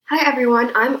Hi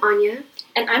everyone, I'm Anya.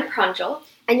 And I'm Pranjal.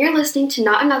 And you're listening to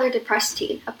Not Another Depressed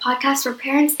Teen, a podcast for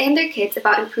parents and their kids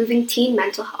about improving teen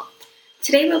mental health.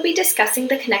 Today we'll be discussing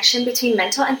the connection between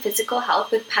mental and physical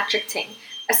health with Patrick Ting,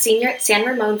 a senior at San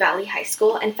Ramon Valley High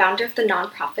School and founder of the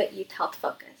nonprofit Youth Health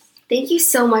Focus. Thank you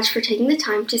so much for taking the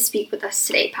time to speak with us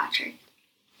today, Patrick.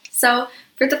 So,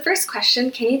 for the first question,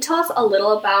 can you tell us a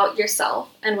little about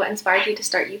yourself and what inspired you to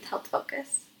start Youth Health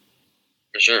Focus?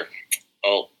 For sure.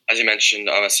 Well, as you mentioned,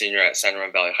 I'm a senior at San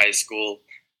Ramon Valley High School.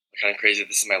 Kind of crazy,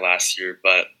 this is my last year,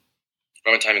 but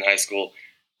from my time in high school,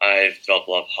 I've developed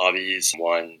a lot of hobbies.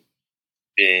 One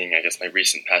being, I guess, my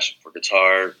recent passion for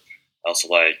guitar. I also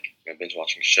like binge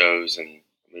watching shows and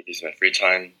movies in my free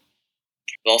time.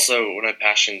 But also, one of my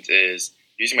passions is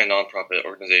using my nonprofit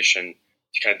organization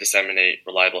to kind of disseminate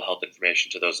reliable health information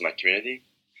to those in my community.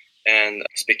 And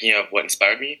speaking of what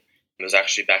inspired me, it was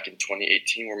actually back in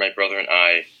 2018 where my brother and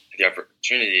I had the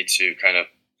opportunity to kind of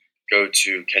go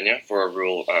to Kenya for a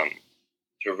rural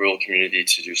community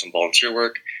to do some volunteer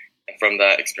work. And from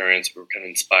that experience, we were kind of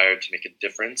inspired to make a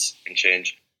difference and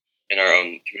change in our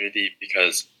own community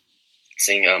because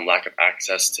seeing lack of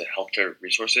access to healthcare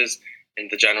resources and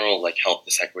the general health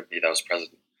disequity that was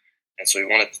present. And so we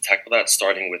wanted to tackle that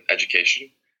starting with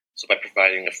education. So by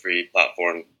providing a free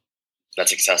platform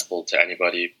that's accessible to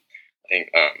anybody, I think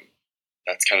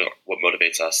that's kind of what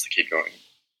motivates us to keep going.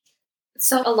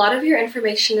 So a lot of your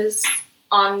information is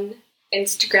on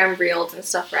Instagram Reels and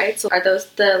stuff, right? So are those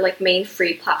the main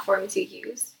free platforms you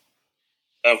use?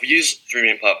 We use three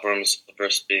main platforms, the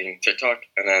first being TikTok,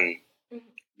 and then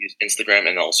use Instagram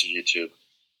and also YouTube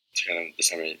to kind of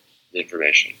disseminate the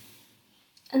information.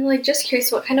 And just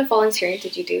curious, what kind of volunteering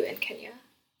did you do in Kenya?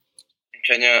 In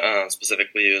Kenya,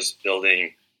 specifically, it was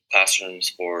building classrooms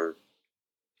for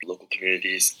local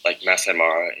communities like Masai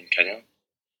Mara in Kenya.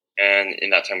 And in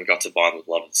that time, we got to bond with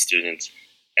a lot of the students,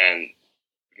 and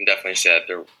we can definitely say that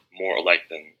they're more alike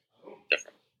than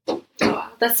different. Oh,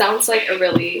 wow. That sounds like a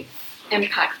really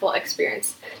impactful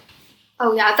experience.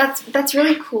 Oh yeah, that's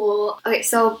really cool. Okay,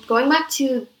 so going back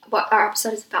to what our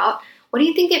episode is about, what do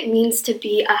you think it means to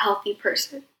be a healthy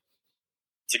person?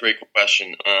 It's a great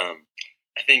question. I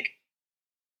think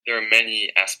there are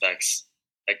many aspects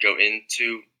that go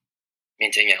into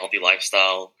maintaining a healthy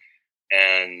lifestyle,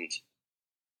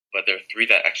 but there are three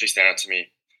that actually stand out to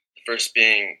me. The first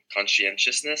being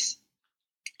conscientiousness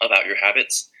about your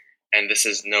habits, and this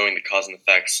is knowing the cause and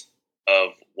effects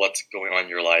of what's going on in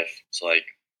your life. So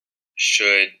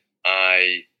should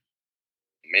I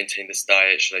maintain this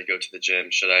diet? Should I go to the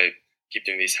gym? Should I keep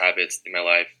doing these habits in my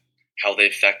life? How they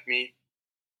affect me?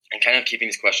 And kind of keeping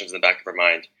these questions in the back of our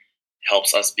mind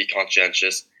helps us be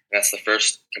conscientious. And that's the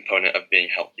first component of being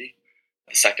healthy.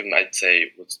 The second, I'd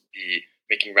say, would be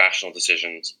making rational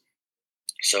decisions.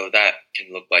 So that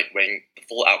can look like weighing the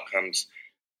full outcomes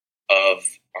of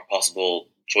our possible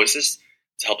choices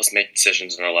to help us make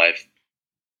decisions in our life.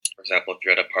 For example, if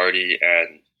you're at a party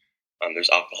and there's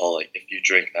alcohol, if you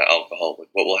drink that alcohol,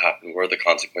 what will happen? What are the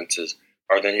consequences?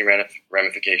 Are there any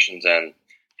ramifications? And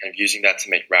kind of using that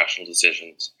to make rational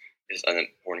decisions is an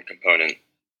important component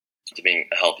to being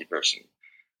a healthy person.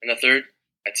 And the third,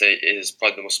 I'd say, is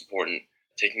probably the most important,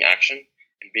 taking action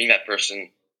and being that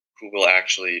person who will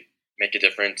actually make a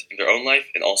difference in their own life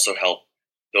and also help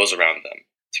those around them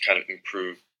to kind of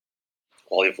improve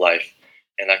quality of life.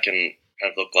 And that can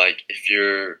kind of look like if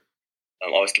you're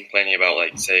always complaining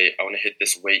about, say, I want to hit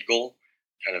this weight goal,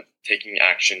 kind of taking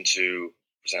action to,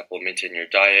 for example, maintain your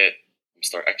diet,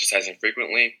 start exercising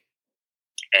frequently,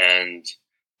 and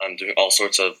doing all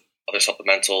sorts of other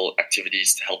supplemental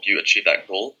activities to help you achieve that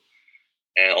goal.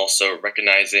 And also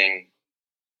recognizing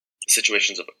the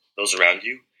situations of those around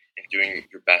you and doing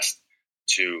your best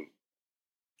to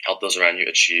help those around you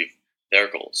achieve their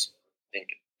goals. I think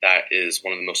that is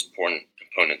one of the most important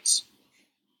components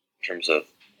in terms of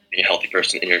being a healthy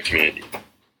person in your community.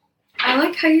 I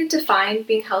like how you define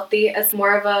being healthy as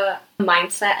more of a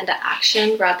mindset and an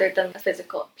action rather than a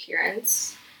physical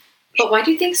appearance. But why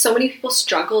do you think so many people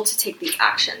struggle to take these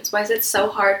actions? Why is it so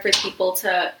hard for people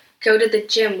to go to the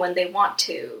gym when they want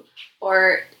to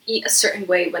or eat a certain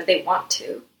way when they want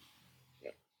to?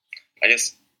 Yeah. I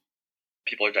guess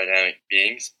people are dynamic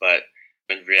beings, but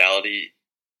in reality,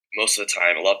 most of the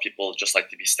time, a lot of people just like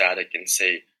to be static and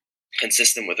stay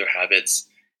consistent with their habits.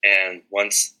 And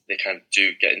once they kind of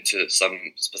do get into some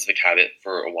specific habit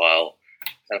for a while,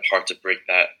 it's kind of hard to break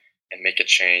that and make a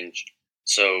change.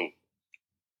 So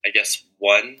I guess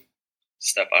one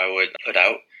step I would put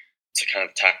out to kind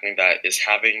of tackling that is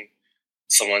having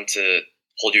someone to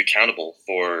hold you accountable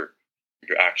for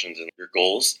your actions and your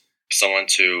goals, someone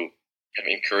to kind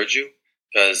of encourage you,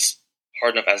 because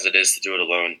hard enough as it is to do it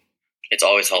alone, it's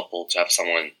always helpful to have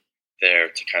someone there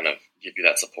to kind of give you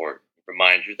that support,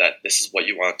 remind you that this is what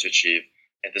you want to achieve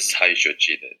and this is how you should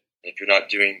achieve it. And if you're not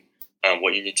doing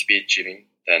what you need to be achieving,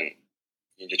 then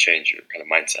you need to change your kind of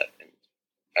mindset and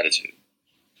attitude.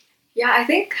 Yeah, I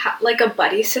think like a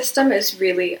buddy system is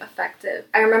really effective.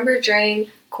 I remember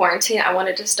during quarantine, I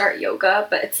wanted to start yoga,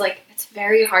 but it's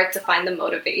very hard to find the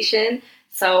motivation.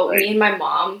 So Right. me and my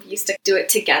mom used to do it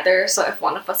together. So if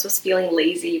one of us was feeling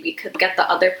lazy, we could get the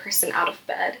other person out of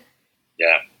bed.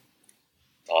 Yeah,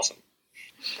 it's awesome.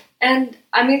 And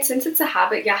I mean, since it's a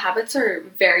habit, yeah, habits are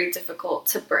very difficult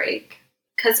to break.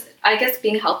 Because I guess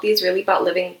being healthy is really about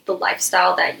living the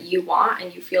lifestyle that you want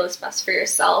and you feel is best for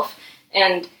yourself.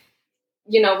 And,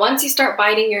 once you start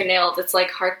biting your nails, it's like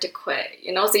hard to quit,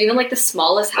 So even like the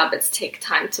smallest habits take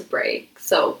time to break.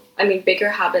 So, I mean, bigger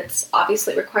habits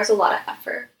obviously requires a lot of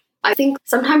effort. I think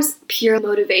sometimes pure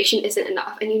motivation isn't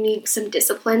enough, and you need some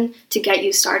discipline to get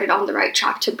you started on the right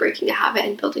track to breaking a habit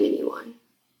and building a new one.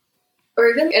 Or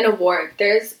even in a work,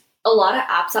 there's a lot of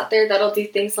apps out there that'll do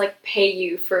things like pay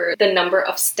you for the number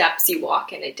of steps you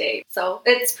walk in a day. So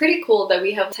it's pretty cool that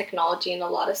we have technology and a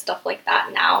lot of stuff like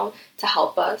that now to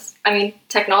help us. I mean,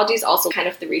 technology is also kind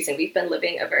of the reason we've been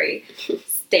living a very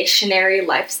stationary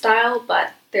lifestyle,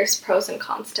 but there's pros and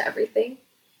cons to everything.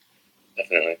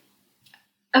 Definitely.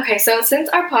 Okay, so since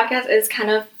our podcast is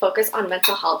kind of focused on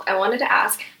mental health, I wanted to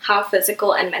ask how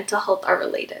physical and mental health are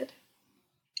related.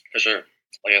 For sure.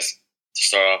 I guess to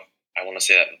start off, I want to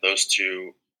say that those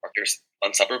two are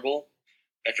inseparable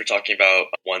if you're talking about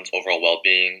one's overall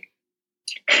well-being,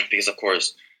 because of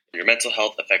course your mental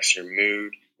health affects your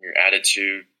mood, your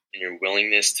attitude, and your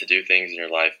willingness to do things in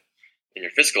your life. And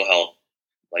your physical health,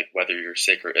 like whether you're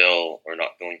sick or ill or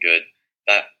not feeling good,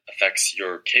 that affects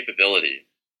your capability.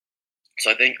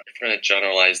 So I think if we're going to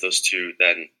generalize those two,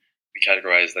 then we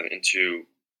categorize them into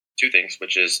two things,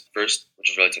 which is first,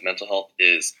 which is related to mental health,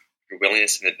 is your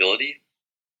willingness and ability,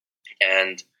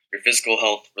 and your physical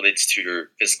health relates to your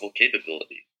physical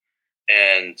capability.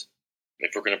 And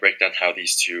if we're going to break down how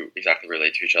these two exactly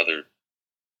relate to each other,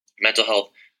 mental health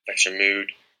affects your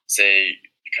mood. Say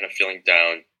you're kind of feeling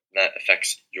down, that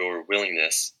affects your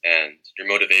willingness and your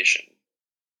motivation.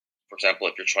 For example,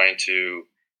 if you're trying to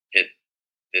hit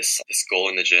this goal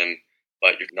in the gym,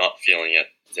 but you're not feeling it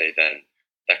today, then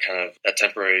that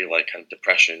temporary kind of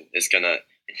depression is going to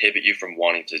inhibit you from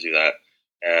wanting to do that,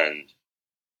 and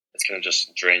it's going to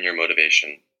just drain your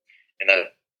motivation, and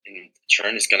that in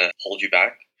turn is going to hold you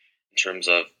back in terms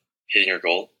of hitting your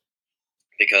goal,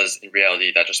 because in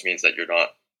reality that just means that you're not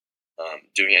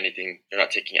doing anything, you're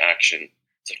not taking action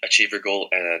to achieve your goal,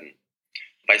 and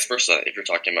vice versa. If you're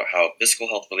talking about how physical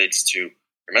health relates to your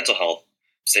mental health,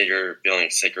 say you're feeling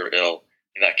sick or ill,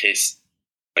 in that case,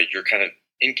 you're kind of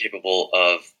incapable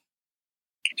of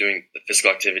doing the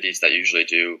physical activities that you usually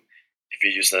do. If you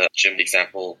use the gym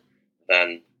example,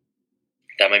 then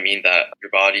that might mean that your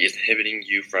body is inhibiting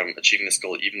you from achieving this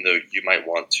goal, even though you might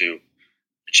want to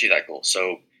achieve that goal.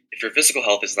 So if your physical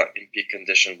health is not in peak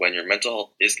condition when your mental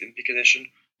health is in peak condition,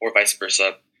 or vice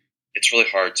versa, it's really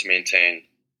hard to maintain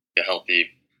a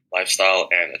healthy lifestyle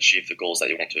and achieve the goals that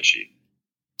you want to achieve.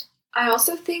 I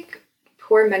also think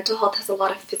poor mental health has a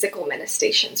lot of physical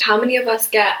manifestations. How many of us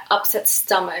get upset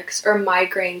stomachs or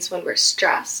migraines when we're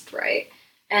stressed, right?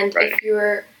 And Right. if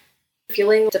you're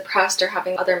feeling depressed or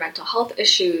having other mental health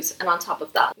issues, and on top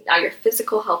of that, now your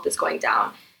physical health is going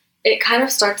down, it kind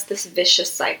of starts this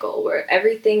vicious cycle where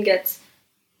everything gets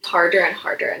harder and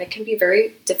harder, and it can be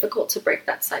very difficult to break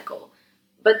that cycle,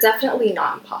 but definitely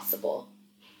not impossible.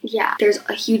 Yeah, there's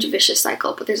a huge vicious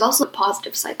cycle, but there's also a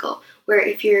positive cycle where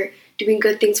if you're doing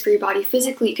good things for your body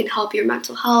physically, it can help your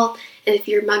mental health. And if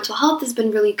your mental health has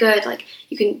been really good,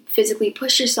 you can physically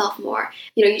push yourself more.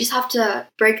 You just have to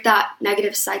break that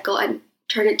negative cycle and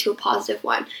turn it to a positive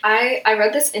one. I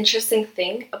read this interesting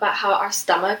thing about how our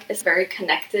stomach is very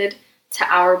connected to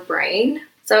our brain.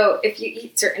 So if you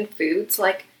eat certain foods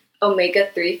like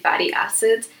omega-3 fatty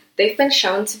acids, they've been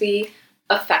shown to be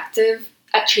effective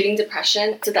at treating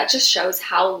depression. So that just shows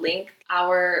how linked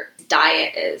our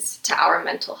diet is to our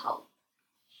mental health.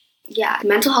 Yeah,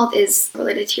 mental health is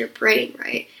related to your brain,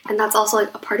 right? And that's also a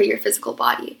part of your physical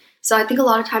body. So I think a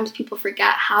lot of times people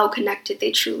forget how connected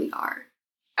they truly are.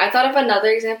 I thought of another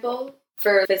example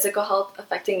for physical health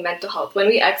affecting mental health. When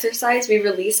we exercise, we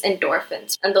release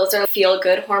endorphins, and those are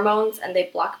feel-good hormones, and they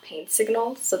block pain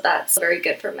signals, so that's very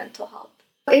good for mental health.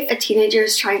 If a teenager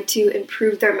is trying to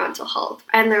improve their mental health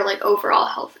and their overall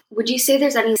health, would you say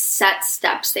there's any set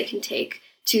steps they can take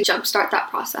to jumpstart that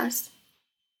process?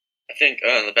 I think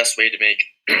the best way to make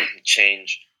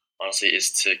change, honestly,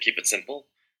 is to keep it simple.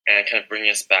 and kind of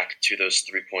bringing us back to those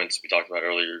 3 points we talked about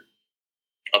earlier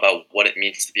about what it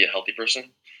means to be a healthy person,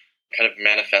 kind of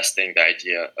manifesting the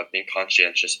idea of being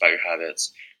conscientious about your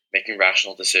habits, making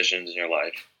rational decisions in your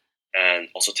life, and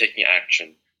also taking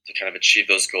action to kind of achieve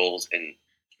those goals and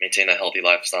maintain a healthy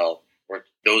lifestyle. Where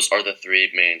those are the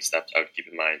 3 main steps I would keep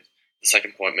in mind. The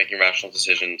second point, making rational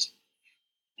decisions.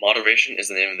 Moderation is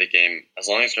the name of the game. As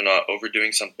long as you're not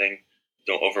overdoing something,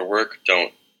 don't overwork,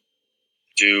 don't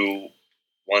do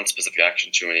one specific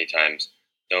action too many times.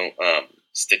 Don't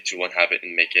stick to one habit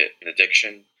and make it an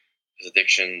addiction, because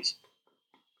addictions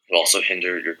will also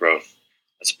hinder your growth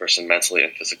as a person mentally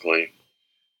and physically.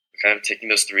 Kind of taking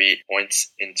those 3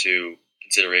 points into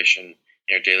consideration in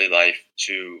your daily life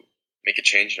to make a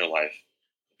change in your life.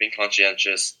 Being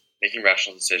conscientious, making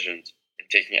rational decisions, and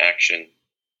taking action.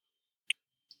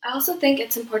 I also think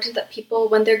it's important that people,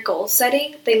 when they're goal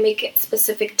setting, they make it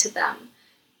specific to them.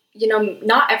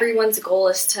 Not everyone's goal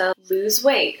is to lose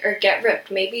weight or get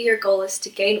ripped. Maybe your goal is to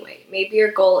gain weight. Maybe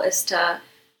your goal is to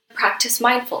practice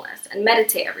mindfulness and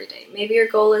meditate every day. Maybe your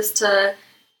goal is to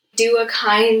do a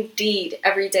kind deed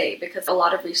every day, because a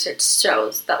lot of research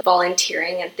shows that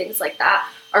volunteering and things like that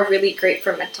are really great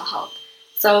for mental health.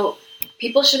 So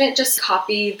people shouldn't just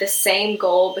copy the same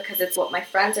goal because it's what my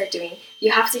friends are doing.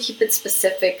 You have to keep it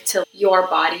specific to your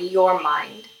body, your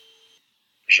mind.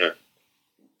 Sure.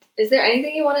 Is there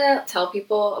anything you want to tell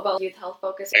people about Youth Health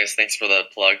Focus? I guess thanks for the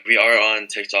plug. We are on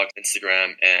TikTok,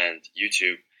 Instagram, and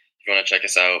YouTube. If you want to check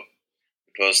us out,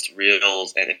 we post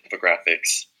reels and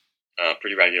infographics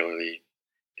pretty regularly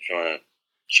if you want to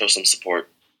show some support.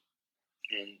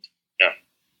 And yeah,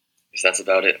 I guess that's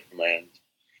about it from my end.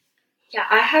 Yeah,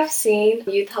 I have seen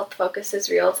Youth Health Focus's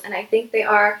reels, and I think they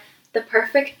are the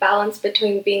perfect balance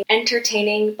between being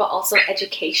entertaining but also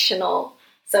educational.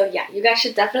 So yeah, you guys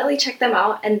should definitely check them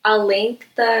out, and I'll link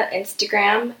the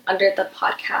Instagram under the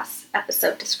podcast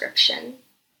episode description.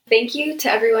 Thank you to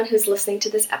everyone who's listening to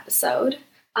this episode.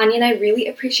 Anya and I really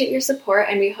appreciate your support,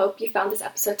 and we hope you found this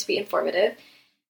episode to be informative.